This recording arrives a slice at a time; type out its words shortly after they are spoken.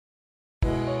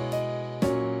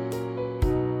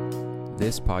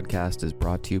This podcast is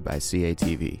brought to you by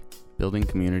CATV, building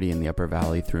community in the Upper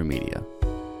Valley through media.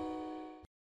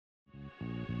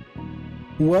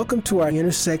 Welcome to our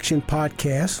Intersection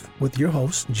podcast with your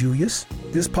host, Julius.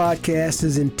 This podcast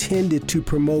is intended to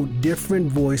promote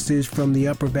different voices from the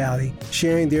Upper Valley,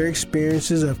 sharing their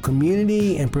experiences of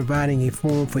community and providing a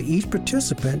forum for each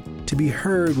participant to be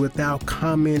heard without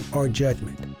comment or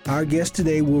judgment. Our guest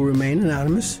today will remain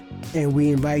anonymous, and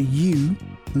we invite you,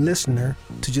 listener,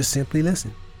 to just simply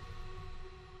listen.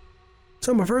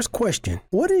 So my first question,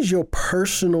 what is your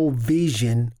personal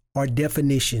vision or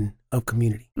definition of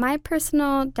community? My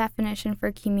personal definition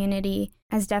for community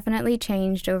has definitely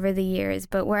changed over the years,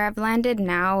 but where I've landed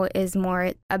now is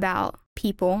more about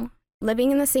people living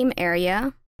in the same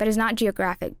area, but it's not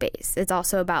geographic based. It's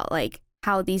also about like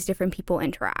how these different people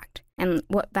interact and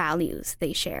what values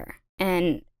they share.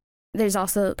 And there's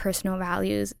also personal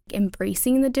values,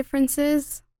 embracing the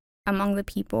differences among the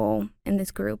people in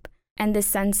this group and this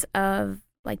sense of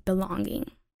like belonging,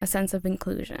 a sense of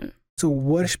inclusion. So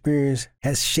what experience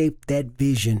has shaped that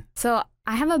vision? So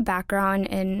I have a background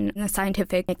in the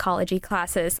scientific ecology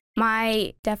classes.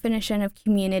 My definition of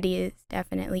community is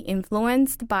definitely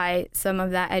influenced by some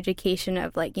of that education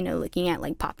of like, you know, looking at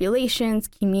like populations,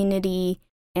 community,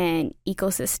 and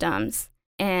ecosystems.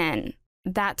 And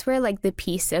that's where like the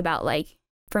piece about like,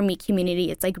 for me,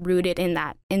 community, it's like rooted in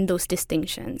that, in those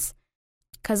distinctions.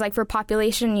 Because like for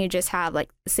population, you just have like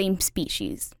the same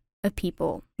species of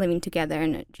people living together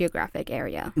in a geographic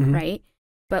area, right?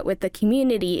 But with the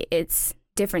community, it's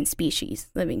different species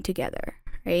living together,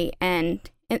 right? And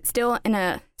it's still in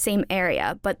a same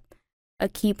area, but a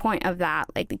key point of that,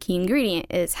 like the key ingredient,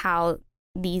 is how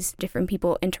these different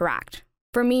people interact.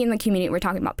 For me in the community, we're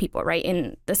talking about people, right?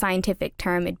 In the scientific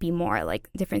term, it'd be more like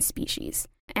different species.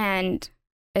 And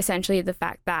essentially the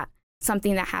fact that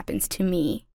something that happens to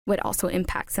me would also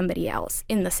impact somebody else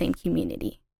in the same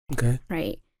community,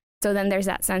 right? So then there's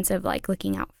that sense of like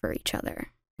looking out for each other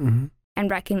and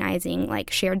recognizing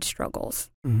like shared struggles.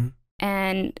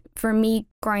 And for me,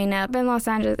 growing up in Los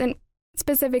Angeles, and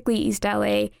specifically East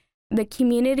LA, the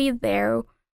community there's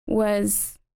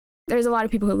a lot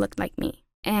of people who looked like me.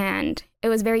 And it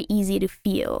was very easy to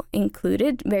feel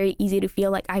included, very easy to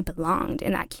feel like I belonged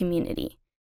in that community.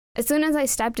 As soon as I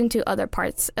stepped into other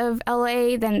parts of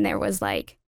LA, then there was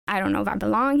like, I don't know if I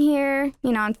belong here.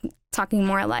 You know, I'm talking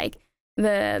more like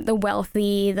the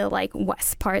wealthy, the like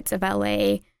west parts of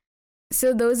LA.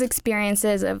 So those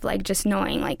experiences of like just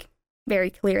knowing like very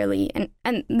clearly and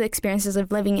the experiences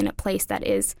of living in a place that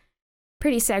is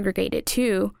pretty segregated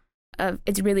too,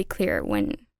 it's really clear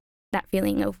when that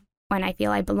feeling of when I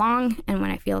feel I belong and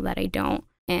when I feel that I don't.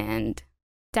 And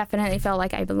definitely felt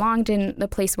like I belonged in the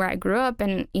place where I grew up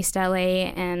in East LA.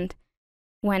 And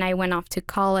when I went off to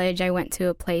college, I went to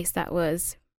a place that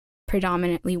was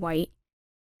predominantly white.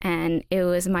 And it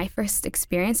was my first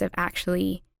experience of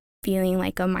actually feeling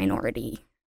like a minority.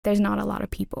 There's not a lot of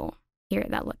people here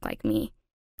that look like me.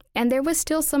 And there was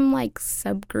still some like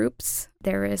subgroups.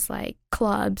 There was like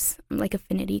clubs, like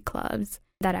affinity clubs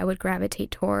that I would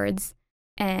gravitate towards.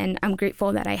 And I'm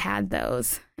grateful that I had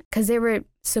those because there were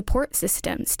support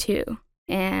systems too.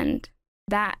 And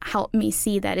that helped me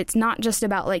see that it's not just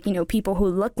about like, you know, people who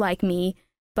look like me,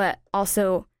 but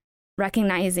also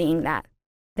recognizing that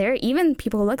there are even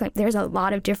people who look like there's a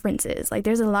lot of differences. Like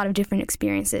there's a lot of different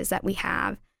experiences that we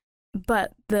have,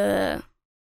 but the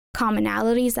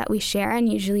commonalities that we share,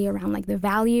 and usually around like the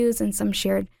values and some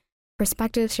shared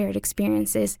perspectives, shared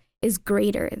experiences, is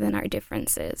greater than our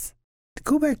differences. To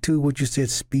go back to what you said,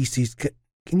 species,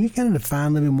 can you kind of define a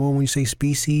little bit more when you say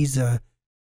species?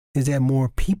 Is that more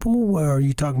people, or are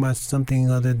you talking about something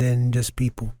other than just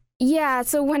people? Yeah,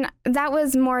 so when that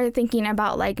was more thinking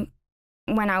about like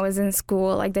when I was in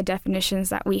school, like the definitions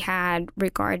that we had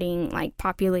regarding like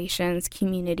populations,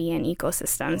 community, and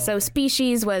ecosystems. Okay. So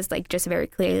species was like just very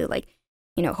clearly like,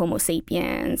 you know, Homo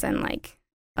sapiens and like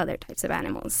other types of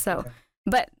animals. So, okay.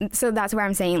 But so that's where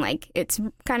I'm saying like it's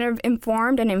kind of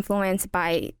informed and influenced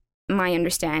by my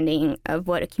understanding of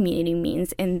what a community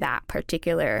means in that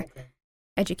particular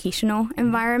educational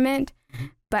environment.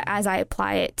 But as I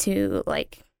apply it to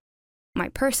like my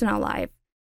personal life,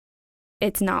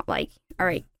 it's not like, all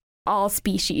right, all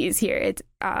species here. It's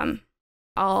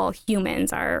all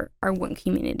humans are one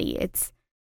community. It's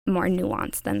more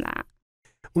nuanced than that.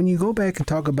 When you go back and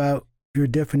talk about your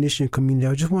definition of community,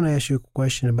 I just want to ask you a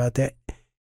question about that.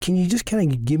 Can you just kind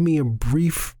of give me a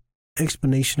brief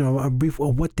explanation or a brief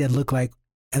of what that looked like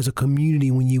as a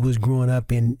community when you was growing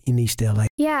up in East LA?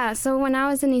 Yeah, so when I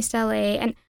was in East LA,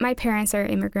 and my parents are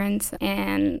immigrants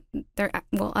and they're,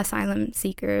 well, asylum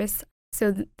seekers.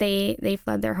 So they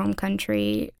fled their home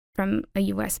country from a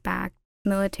US-backed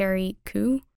military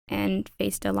coup and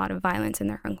faced a lot of violence in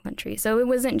their home country. So it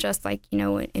wasn't just like,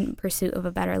 in pursuit of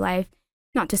a better life.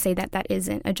 Not to say that that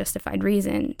isn't a justified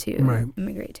reason to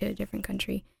immigrate to a different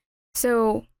country.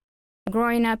 So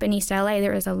growing up in East LA,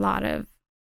 there was a lot of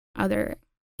other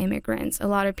immigrants, a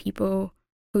lot of people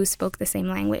who spoke the same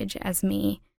language as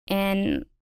me, and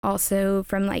also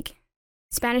from like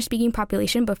Spanish-speaking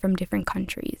population, but from different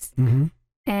countries. Mm-hmm.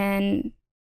 And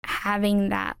having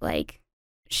that like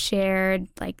shared,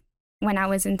 like when I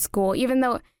was in school, even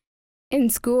though in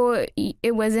school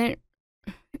it wasn't,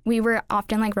 we were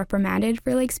often like reprimanded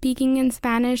for like speaking in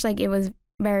Spanish. Like it was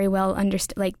very well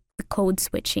understood, like the code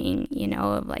switching,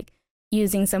 of like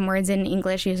using some words in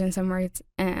English, using some words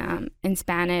in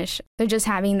Spanish. So just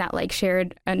having that like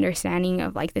shared understanding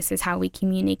of like, this is how we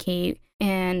communicate,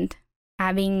 and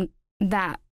having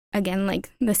that, again,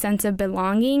 like the sense of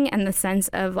belonging and the sense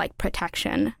of like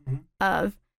protection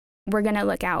of we're going to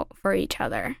look out for each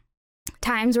other.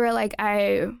 Times where like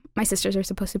my sisters were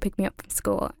supposed to pick me up from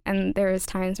school, and there was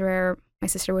times where my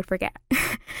sister would forget.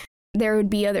 There would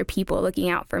be other people looking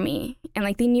out for me, and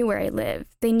like they knew where I lived.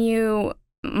 They knew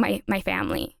my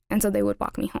family, and so they would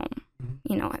walk me home,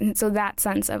 and so that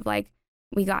sense of like,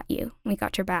 we got you, we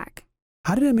got your back.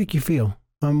 How did that make you feel?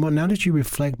 Well, now that you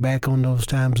reflect back on those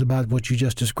times about what you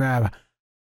just described.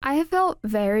 I felt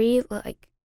very like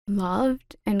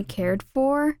loved and cared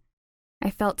for. I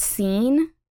felt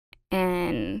seen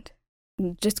and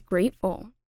just grateful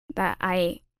that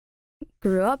I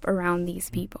grew up around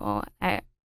these people,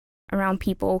 around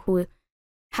people who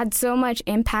had so much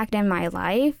impact in my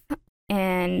life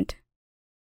and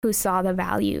who saw the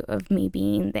value of me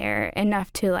being there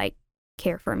enough to like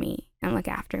care for me and look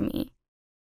after me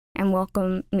and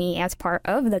welcome me as part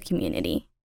of the community.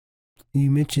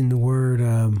 You mentioned the word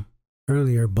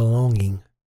earlier, belonging.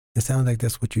 It sounds like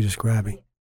that's what you're describing.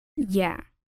 Yeah,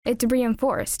 it's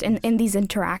reinforced in these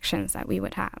interactions that we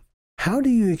would have. How do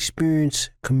you experience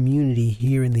community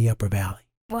here in the Upper Valley?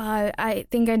 Well, I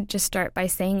think I'd just start by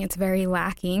saying it's very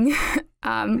lacking.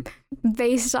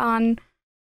 Based on,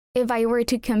 if I were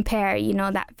to compare,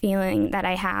 that feeling that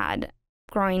I had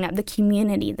growing up, the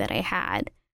community that I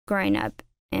had growing up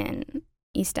in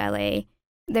East LA,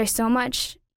 there's so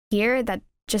much here that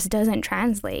just doesn't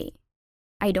translate.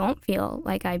 I don't feel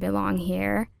like I belong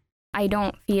here. I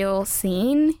don't feel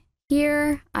seen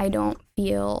here. I don't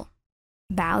feel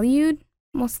valued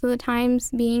most of the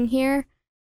times being here.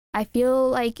 I feel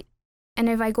like, and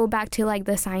if I go back to like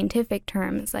the scientific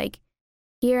terms, like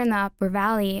here in the Upper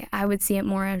Valley, I would see it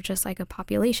more of just like a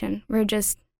population. We're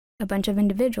just a bunch of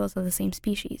individuals of the same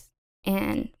species.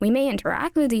 And we may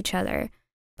interact with each other,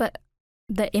 but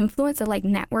the influence of like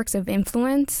networks of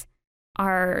influence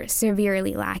are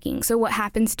severely lacking. So what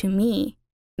happens to me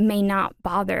may not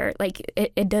bother, like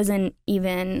it doesn't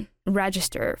even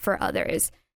register for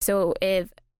others. So if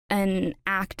an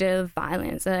act of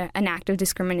violence, an act of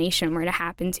discrimination were to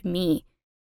happen to me,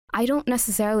 I don't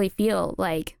necessarily feel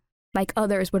like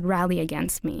others would rally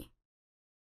against me.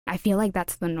 I feel like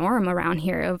that's the norm around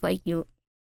here of like you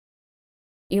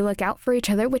look out for each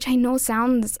other, which I know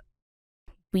sounds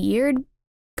weird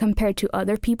compared to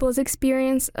other people's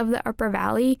experience of the Upper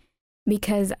Valley,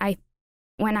 because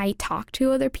when I talk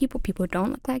to other people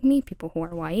don't look like me, people who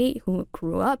are white, who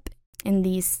grew up in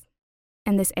this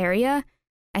area,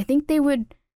 I think they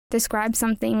would describe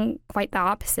something quite the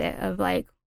opposite of like,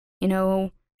 you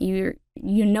know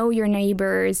your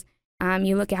neighbors,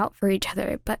 you look out for each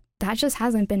other, but that just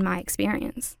hasn't been my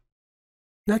experience.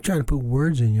 Not trying to put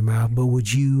words in your mouth, but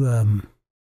would you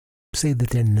say that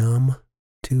they're numb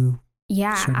to?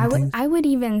 Yeah, I would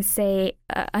even say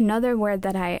another word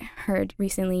that I heard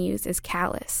recently used is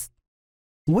callous.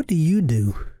 What do you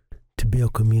do to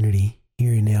build community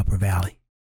here in the Upper Valley?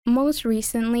 Most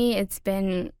recently, it's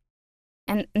been,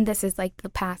 and this is like the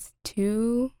past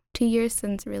two years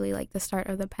since really like the start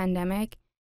of the pandemic,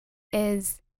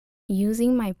 is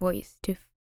using my voice to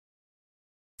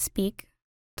speak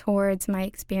towards my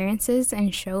experiences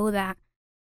and show that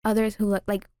others who look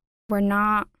like we're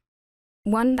not,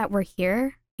 one, that we're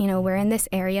here, we're in this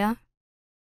area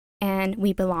and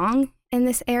we belong in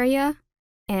this area,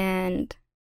 and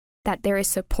that there is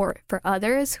support for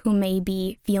others who may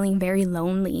be feeling very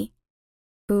lonely,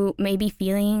 who may be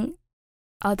feeling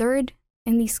othered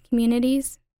in these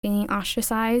communities, feeling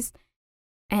ostracized,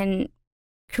 and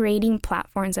creating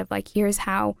platforms of like, here's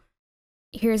how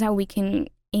we can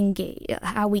engage,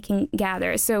 how we can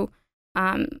gather. So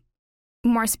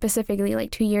more specifically,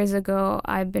 like 2 years ago,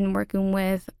 I've been working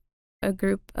with a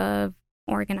group of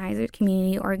organizers,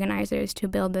 community organizers, to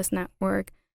build this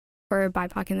network for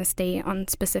BIPOC in the state on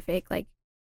specific like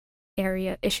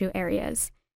issue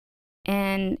areas.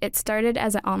 And it started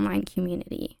as an online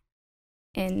community,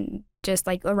 and just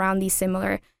like around these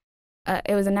similar,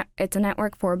 it's a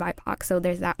network for BIPOC, so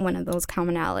there's that one of those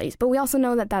commonalities. But we also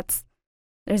know that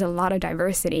there's a lot of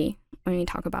diversity when we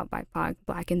talk about BIPOC,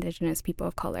 Black, Indigenous, people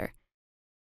of color.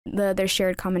 Their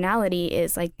shared commonality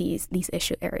is like these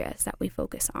issue areas that we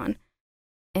focus on.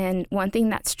 And one thing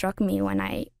that struck me when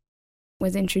I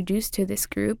was introduced to this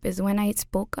group is when I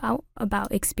spoke out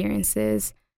about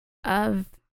experiences of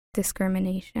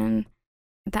discrimination,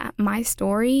 that my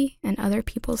story and other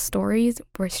people's stories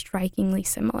were strikingly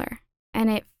similar. And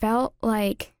it felt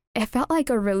like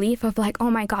a relief of like,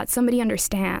 oh my God, somebody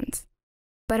understands.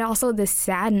 But also this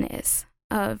sadness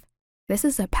of, this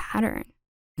is a pattern.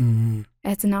 Mm-hmm.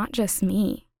 It's not just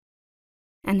me.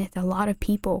 And it's a lot of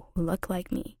people who look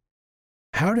like me.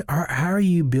 How are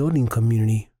you building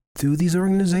community? Through these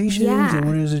organizations? Yeah. And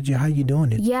what is it? How are you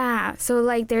doing it? Yeah. So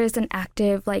like there's an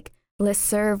active like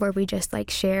listserv where we just like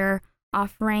share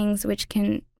offerings, which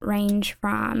can range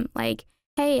from like,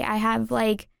 hey, I have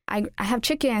like, I have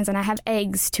chickens and I have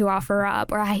eggs to offer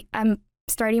up, or I'm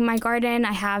starting my garden.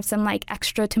 I have some like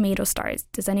extra tomato stars.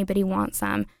 Does anybody want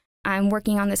some? I'm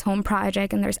working on this home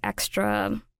project and there's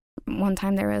extra. One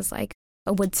time there was like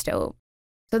a wood stove.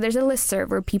 So there's a listserv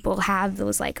where people have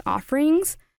those like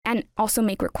offerings and also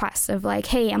make requests of like,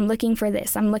 hey, I'm looking for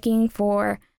this. I'm looking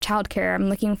for childcare. I'm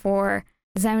looking for,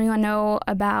 does anyone know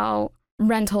about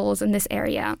rentals in this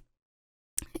area?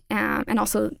 And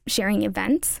also sharing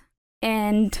events.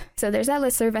 And so there's that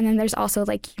listserv, and then there's also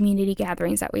like community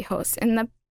gatherings that we host. In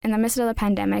the midst of the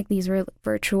pandemic, these were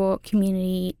virtual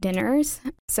community dinners.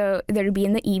 So they'd be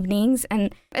in the evenings,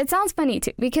 and it sounds funny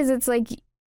too, because it's like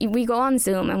we go on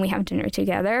Zoom and we have dinner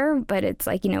together, but it's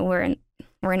like, you know, we're in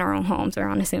our own homes, we're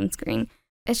on a Zoom screen.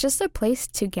 It's just a place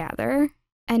to gather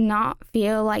and not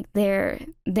feel like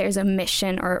there's a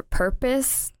mission or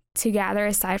purpose to gather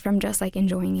aside from just like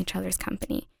enjoying each other's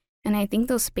company. And I think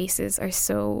those spaces are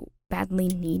so badly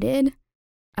needed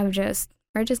of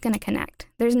we're just going to connect.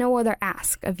 There's no other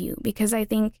ask of you, because I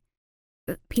think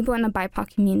people in the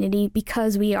BIPOC community,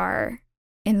 because we are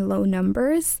in low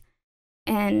numbers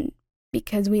and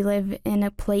because we live in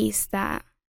a place that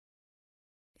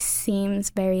seems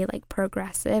very like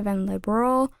progressive and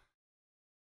liberal,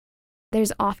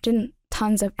 there's often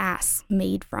tons of asks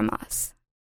made from us.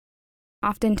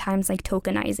 Oftentimes like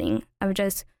tokenizing of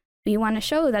just, we want to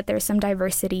show that there's some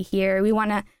diversity here. We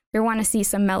want to see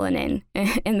some melanin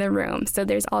in the room. So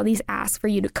there's all these asks for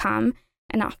you to come,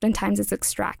 and oftentimes it's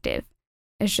extractive.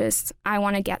 It's just, I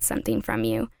want to get something from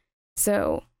you.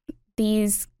 So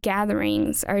these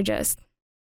gatherings are just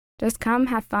come,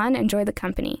 have fun, enjoy the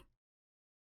company.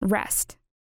 Rest.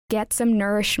 Get some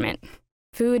nourishment.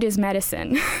 Food is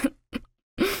medicine.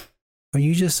 Are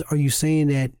you saying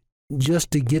that just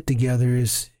to get together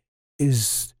is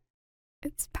it's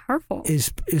powerful.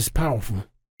 Is powerful.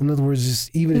 In other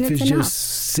words, even if it's enough. just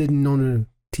sitting on the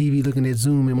TV looking at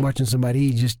Zoom and watching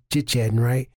somebody just chit-chatting,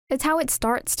 right? It's how it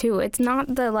starts too. It's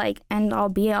not the like end all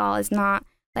be all. It's not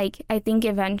like, I think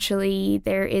eventually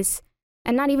there is,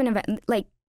 and not even like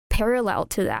parallel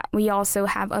to that, we also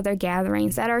have other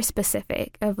gatherings that are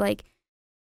specific of like,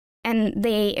 and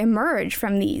they emerge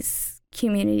from these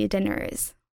community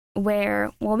dinners where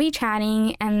we'll be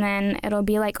chatting, and then it'll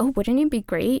be like, oh, wouldn't it be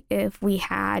great if we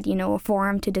had, you know, a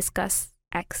forum to discuss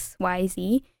X, Y,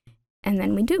 Z? And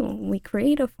then we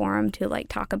create a forum to like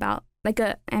talk about like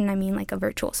a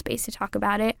virtual space to talk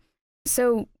about it.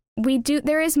 So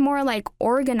there is more like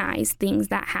organized things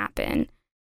that happen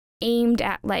aimed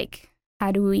at like,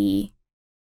 how do we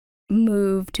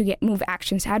move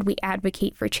actions? How do we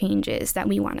advocate for changes that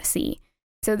we want to see?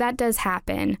 So that does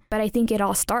happen. But I think it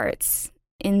all starts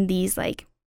in these like,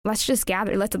 let's just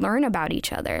gather, let's learn about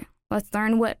each other.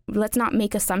 Let's not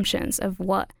make assumptions of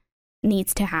what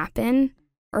needs to happen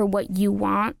or what you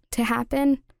want to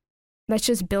happen. Let's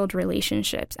just build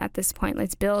relationships at this point.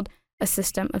 Let's build a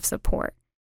system of support,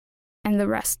 and the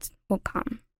rest will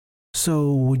come.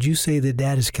 So would you say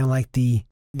that is kind of like the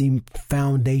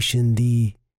foundation,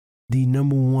 the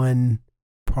number one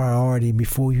priority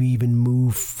before you even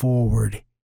move forward?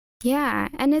 Yeah,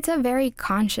 and it's a very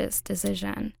conscious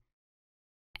decision.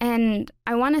 And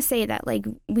I want to say that like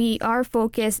we are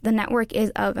focused, the network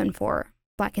is of and for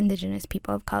Black, Indigenous,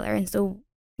 people of color. And so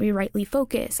we rightly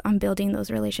focus on building those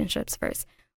relationships first.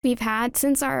 We've had,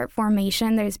 since our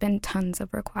formation, there's been tons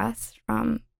of requests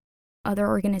from other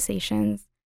organizations,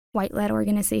 white-led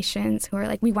organizations who are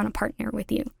like, we want to partner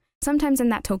with you. Sometimes in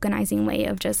that tokenizing way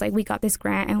of just like, we got this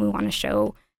grant and we want to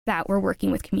show that we're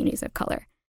working with communities of color.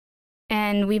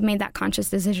 And we've made that conscious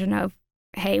decision of,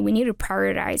 hey, we need to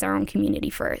prioritize our own community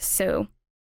first. So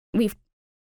we've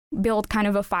built kind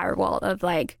of a firewall of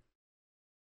like,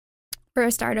 for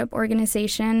a startup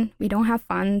organization, we don't have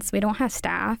funds, we don't have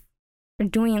staff. We're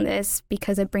doing this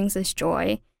because it brings us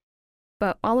joy.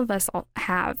 But all of us all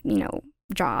have,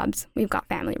 jobs. We've got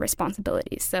family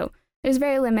responsibilities. So there's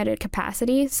very limited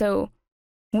capacity. So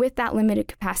with that limited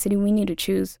capacity, we need to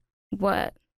choose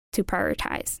what to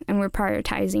prioritize. And we're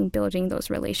prioritizing building those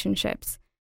relationships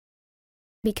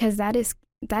because that is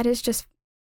just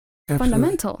Absolutely.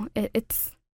 fundamental.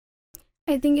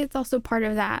 I think it's also part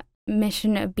of that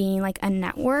mission of being like a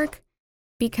network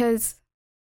because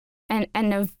and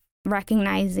of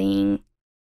recognizing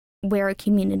where a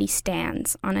community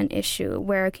stands on an issue,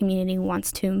 where a community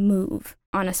wants to move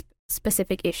on a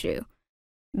specific issue.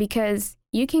 Because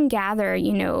you can gather,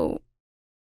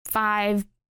 5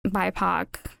 BIPOC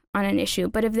on an issue,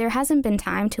 but if there hasn't been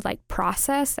time to like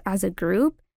process as a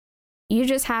group, you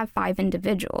just have 5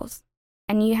 individuals.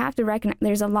 And you have to recognize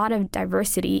there's a lot of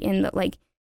diversity in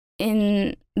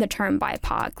the term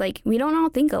BIPOC. Like, we don't all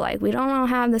think alike. We don't all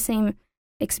have the same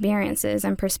experiences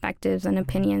and perspectives and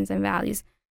opinions and values.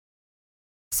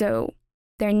 So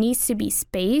there needs to be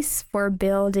space for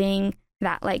building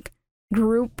that like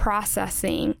group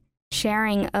processing,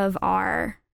 sharing of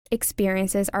our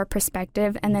experiences, our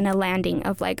perspective, and then a landing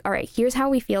of like, all right, here's how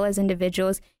we feel as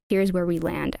individuals. Here's where we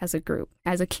land as a group,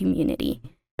 as a community.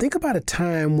 Think about a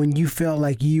time when you felt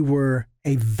like you were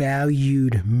a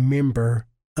valued member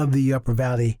of the Upper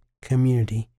Valley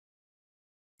community.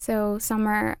 So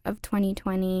summer of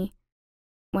 2020,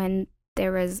 when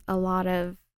there was a lot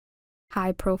of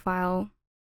high-profile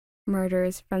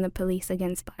murders from the police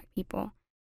against Black people,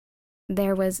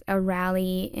 there was a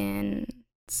rally in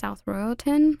South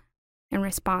Royalton in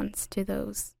response to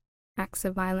those acts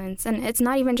of violence. And it's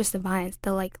not even just the violence,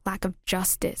 the like lack of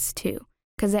justice too,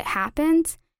 because it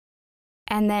happens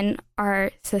and then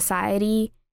our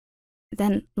society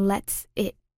then lets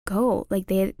it go. Like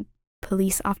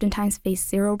police oftentimes face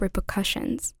zero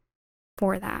repercussions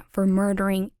for that, for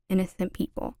murdering innocent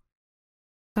people.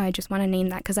 So I just want to name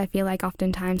that because I feel like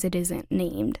oftentimes it isn't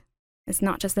named. It's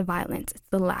not just the violence, it's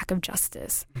the lack of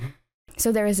justice. Mm-hmm.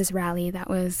 So there was this rally that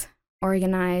was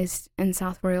organized in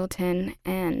South Royalton,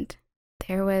 and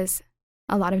there was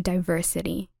a lot of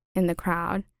diversity in the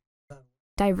crowd.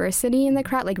 Diversity in the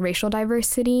crowd, like racial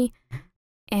diversity,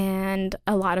 and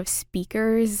a lot of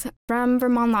speakers from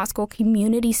Vermont Law School,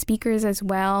 community speakers as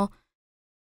well.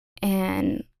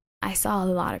 And I saw a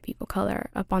lot of people of color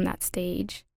up on that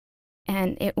stage.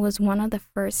 And it was one of the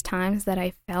first times that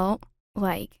I felt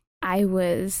like I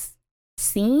was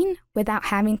seen without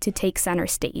having to take center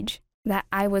stage, that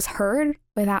I was heard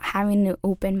without having to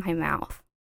open my mouth.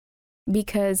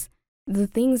 Because the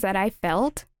things that I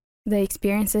felt, the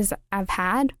experiences I've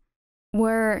had,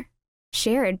 were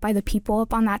shared by the people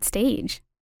up on that stage.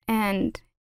 And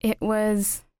it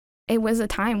was a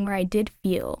time where I did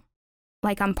feel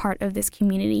like I'm part of this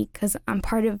community because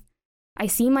I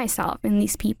see myself in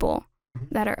these people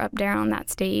that are up there on that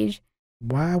stage.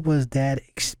 Why was that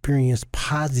experience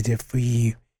positive for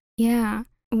you? Yeah.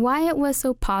 Why it was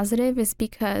so positive is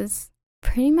because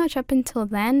pretty much up until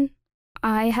then,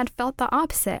 I had felt the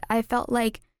opposite. I felt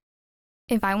like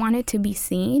if I wanted to be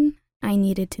seen, I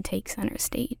needed to take center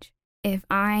stage. If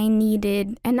I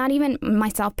needed, and not even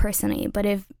myself personally, but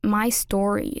if my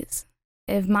stories,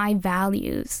 if my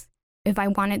values, if I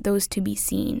wanted those to be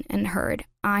seen and heard,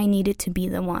 I needed to be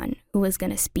the one who was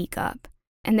going to speak up.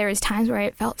 And there was times where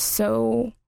it felt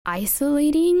so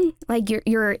isolating, like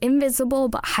you're invisible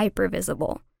but hyper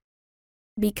visible.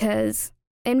 Because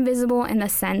invisible in the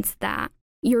sense that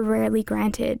you're rarely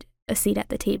granted a seat at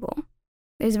the table.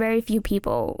 There's very few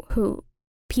people,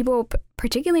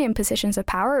 particularly in positions of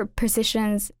power,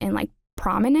 positions in like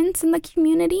prominence in the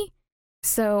community.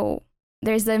 So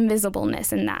there's the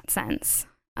invisibleness in that sense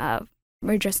of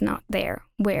we're just not there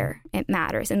where it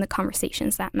matters in the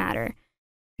conversations that matter,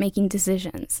 making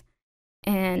decisions.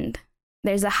 And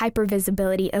there's a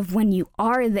hypervisibility of when you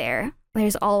are there,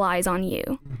 there's all eyes on you.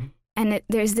 Mm-hmm. And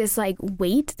there's this like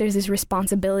weight, there's this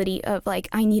responsibility of like,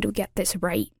 I need to get this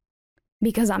right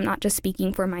because I'm not just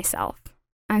speaking for myself.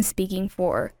 I'm speaking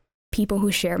for people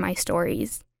who share my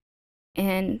stories,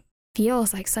 and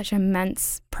feels like such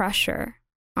immense pressure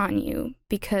on you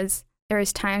because there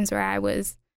was times where I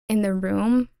was in the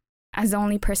room as the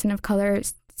only person of color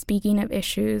speaking of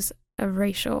issues of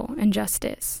racial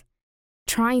injustice,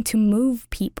 trying to move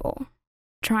people,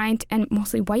 and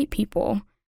mostly white people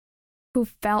who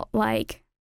felt like,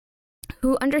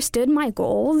 who understood my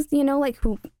goals, like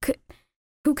who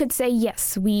who could say,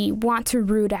 yes, we want to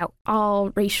root out all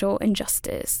racial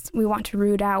injustice. We want to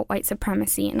root out white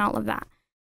supremacy and all of that.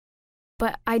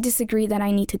 But I disagree that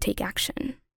I need to take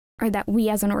action, or that we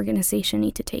as an organization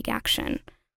need to take action,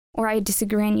 or I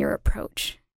disagree in your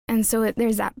approach. And so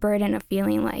there's that burden of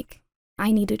feeling like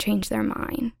I need to change their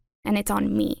mind, and it's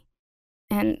on me.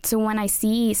 And so when I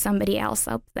see somebody else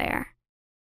up there,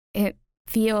 it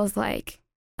feels like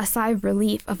a sigh of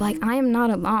relief of like, I am not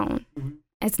alone.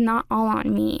 It's not all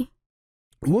on me.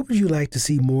 What would you like to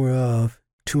see more of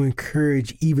to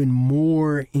encourage even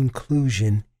more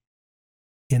inclusion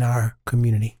in our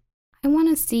community? I want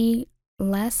to see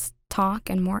less talk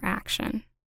and more action.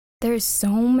 There's so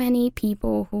many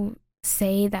people who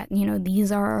say that, you know,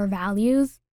 these are our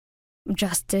values: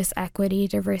 justice, equity,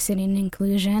 diversity, and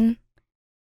inclusion.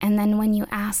 And then when you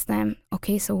ask them,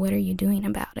 okay, so what are you doing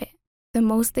about it? The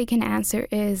most they can answer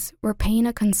is, we're paying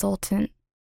a consultant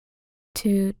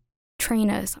to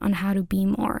train us on how to be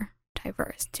more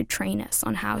diverse, to train us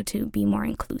on how to be more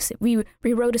inclusive. We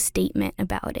wrote a statement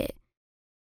about it.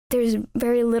 There's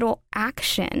very little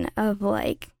action of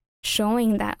like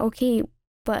showing that, okay,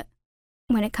 but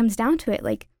when it comes down to it,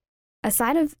 like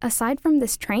aside from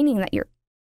this training that you're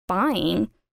buying,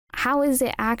 how is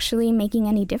it actually making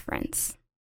any difference?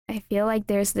 I feel like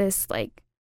there's this like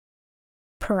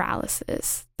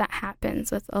paralysis that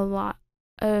happens with a lot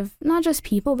of not just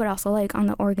people, but also like on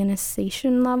the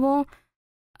organization level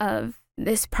of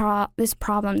this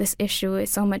problem, this issue is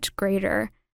so much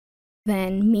greater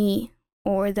than me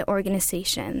or the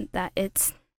organization that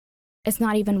it's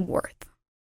not even worth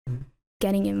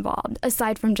getting involved,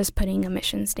 aside from just putting a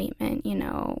mission statement, you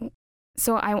know.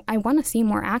 So I want to see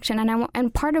more action,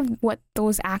 and part of what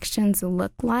those actions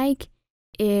look like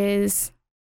is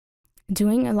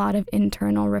doing a lot of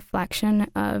internal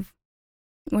reflection of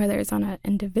whether it's on an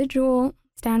individual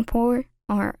standpoint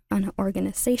or on an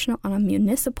organizational, on a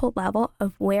municipal level,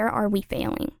 of where are we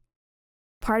failing.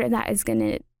 Part of that is going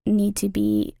to need to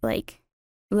be like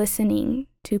listening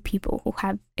to people who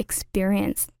have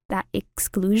experienced that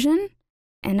exclusion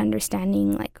and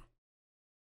understanding like,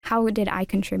 how did I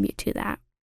contribute to that?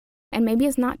 And maybe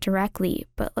it's not directly,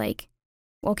 but like,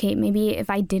 okay, maybe if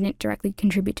I didn't directly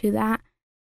contribute to that,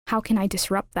 how can I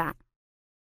disrupt that?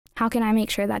 How can I make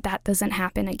sure that that doesn't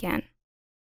happen again?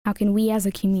 How can we as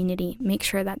a community make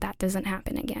sure that that doesn't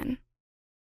happen again?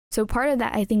 So part of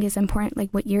that I think is important,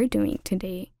 like what you're doing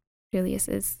today, Julius,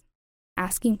 is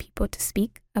asking people to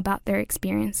speak about their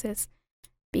experiences,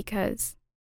 because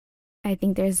I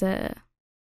think there's a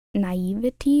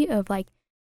naivety of like,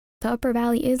 the Upper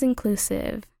Valley is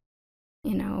inclusive.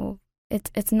 You know,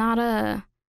 it's not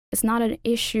an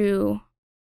issue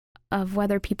of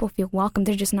whether people feel welcome.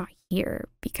 They're just not here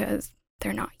because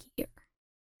they're not here,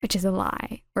 which is a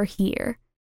lie. We're here.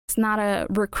 It's not a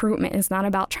recruitment. It's not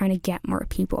about trying to get more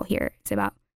people here. It's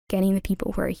about getting the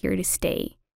people who are here to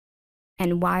stay.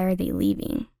 And why are they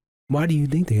leaving? Why do you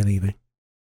think they're leaving?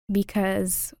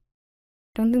 Because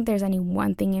I don't think there's any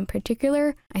one thing in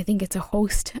particular. I think it's a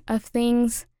host of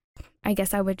things. I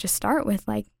guess I would just start with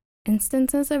like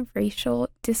instances of racial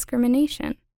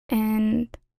discrimination and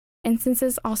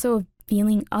instances also of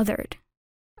feeling othered,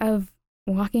 of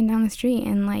walking down the street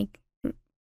and like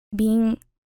being,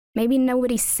 maybe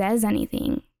nobody says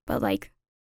anything, but like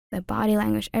the body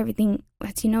language, everything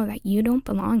lets you know that you don't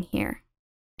belong here.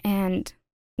 And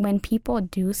when people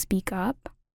do speak up,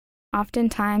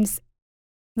 oftentimes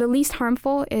the least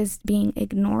harmful is being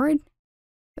ignored,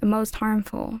 the most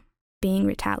harmful being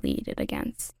retaliated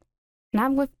against. And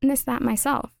I've witnessed that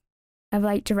myself, of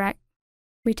like direct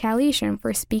retaliation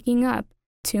for speaking up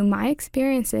to my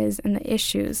experiences and the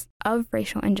issues of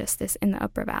racial injustice in the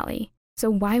Upper Valley. So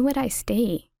why would I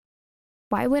stay?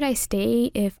 Why would I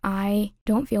stay if I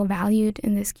don't feel valued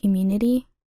in this community?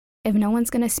 If no one's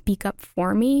going to speak up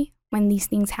for me when these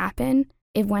things happen?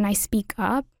 If when I speak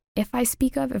up, if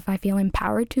I feel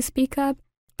empowered to speak up,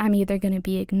 I'm either going to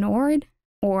be ignored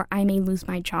or I may lose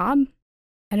my job.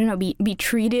 I don't know, be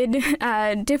treated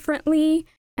differently,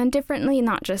 and differently,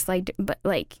 not just like, but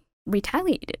like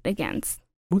retaliated against.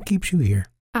 What keeps you here?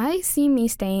 I see me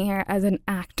staying here as an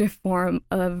active form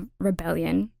of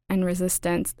rebellion and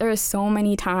resistance. There are so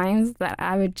many times that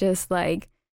I would just like,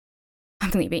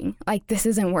 I'm leaving. Like, this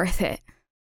isn't worth it.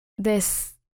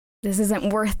 This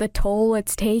isn't worth the toll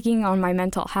it's taking on my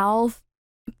mental health.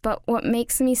 But what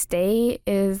makes me stay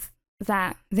is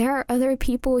that there are other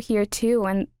people here too.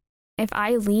 And if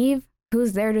I leave,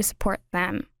 who's there to support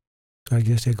them? I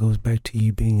guess that goes back to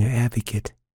you being an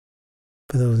advocate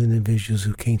for those individuals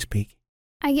who can't speak.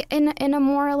 I get in a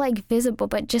more like visible,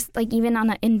 but just like even on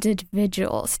an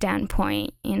individual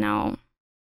standpoint, you know,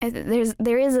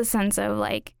 there is a sense of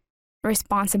like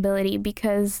responsibility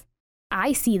because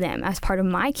I see them as part of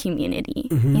my community.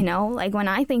 You know, like when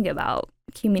I think about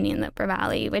community in the Upper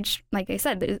Valley, which, like I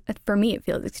said, for me it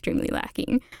feels extremely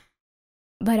lacking.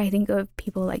 But I think of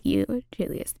people like you,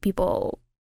 Julius, people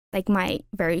like my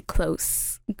very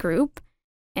close group,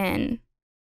 and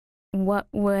what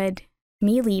would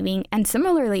me leaving, and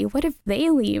similarly, what if they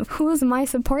leave? Who's my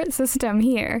support system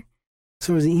here?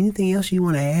 So is there anything else you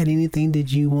want to add? Anything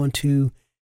that you want to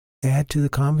add to the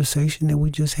conversation that we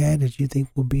just had that you think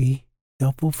will be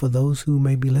helpful for those who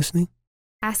may be listening?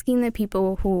 Asking the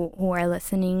people who are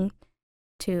listening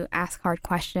to ask hard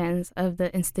questions of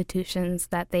the institutions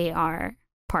that they are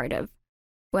part of,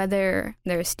 whether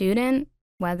they're a student,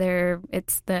 whether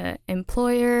it's the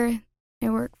employer they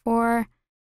work for,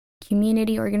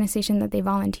 community organization that they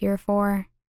volunteer for,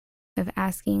 of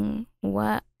asking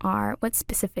what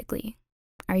specifically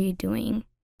are you doing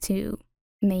to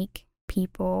make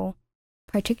people,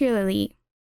 particularly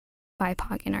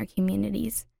BIPOC in our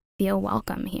communities, feel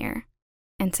welcome here?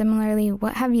 And similarly,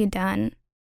 what have you done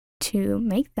to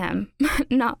make them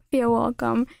not feel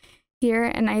welcome here?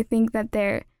 And I think that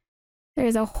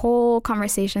there's a whole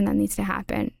conversation that needs to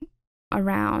happen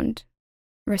around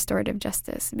restorative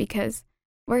justice, because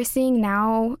we're seeing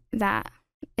now that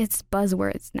it's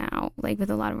buzzwords now, like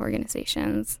with a lot of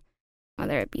organizations,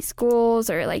 whether it be schools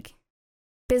or like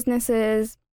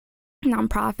businesses,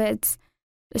 nonprofits,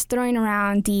 just throwing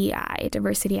around DEI,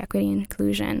 diversity, equity, and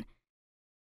inclusion.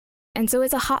 And so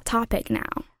it's a hot topic now,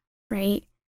 right?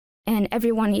 And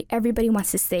everybody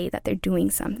wants to say that they're doing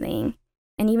something.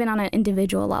 And even on an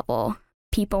individual level,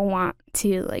 people want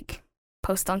to like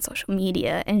post on social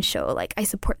media and show like, I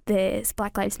support this,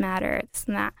 Black Lives Matter, this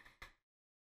and that.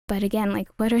 But again, like,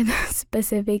 what are the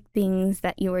specific things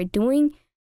that you are doing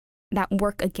that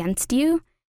work against you?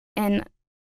 And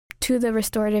to the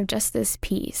restorative justice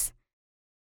piece,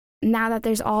 now that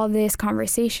there's all this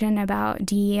conversation about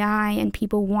DEI and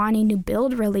people wanting to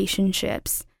build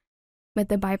relationships with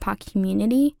the BIPOC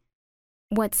community,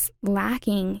 what's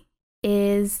lacking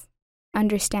is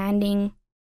understanding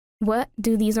what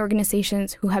do these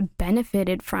organizations who have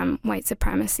benefited from white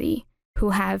supremacy, who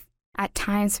have at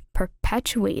times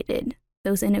perpetuated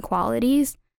those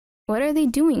inequalities, what are they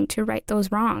doing to right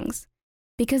those wrongs?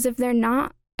 Because if they're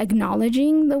not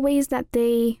acknowledging the ways that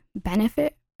they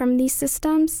benefit from these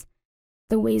systems,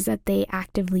 the ways that they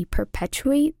actively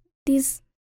perpetuate these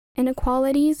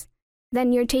inequalities,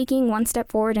 then you're taking one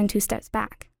step forward and two steps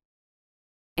back.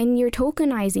 And you're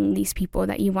tokenizing these people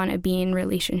that you want to be in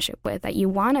relationship with, that you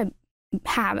want to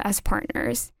have as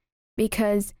partners,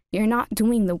 because you're not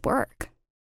doing the work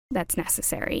that's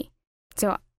necessary.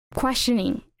 So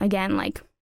questioning, again, like,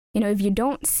 if you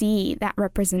don't see that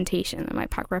representation, the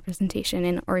BIPOC representation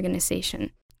in an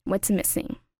organization, what's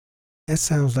missing? That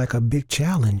sounds like a big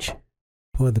challenge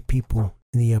for the people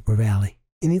in the Upper Valley.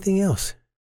 Anything else?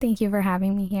 Thank you for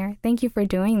having me here. Thank you for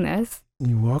doing this.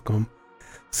 You're welcome.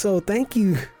 So thank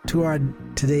you to our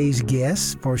today's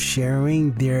guests for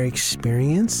sharing their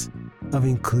experience of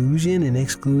inclusion and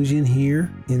exclusion here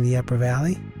in the Upper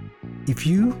Valley. If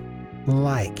you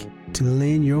like to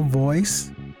lend your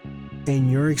voice and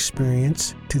your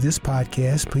experience to this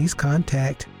podcast, please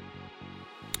contact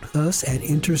us at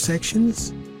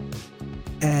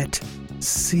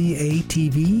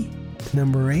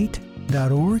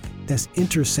intersections@catv8.org. That's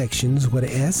intersections with an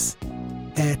S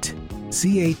at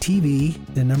catv8.org.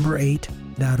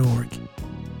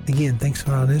 Again, thanks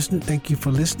for our listening. Thank you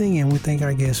for listening, and we thank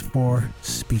our guests for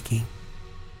speaking.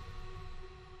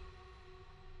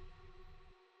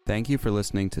 Thank you for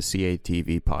listening to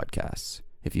CATV Podcasts.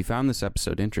 If you found this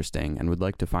episode interesting and would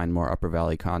like to find more Upper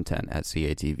Valley content at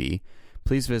CATV,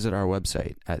 please visit our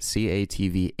website at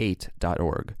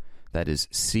catv8.org. That is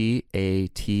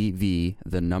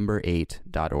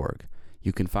CATV8.org.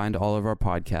 You can find all of our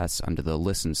podcasts under the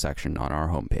Listen section on our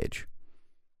homepage.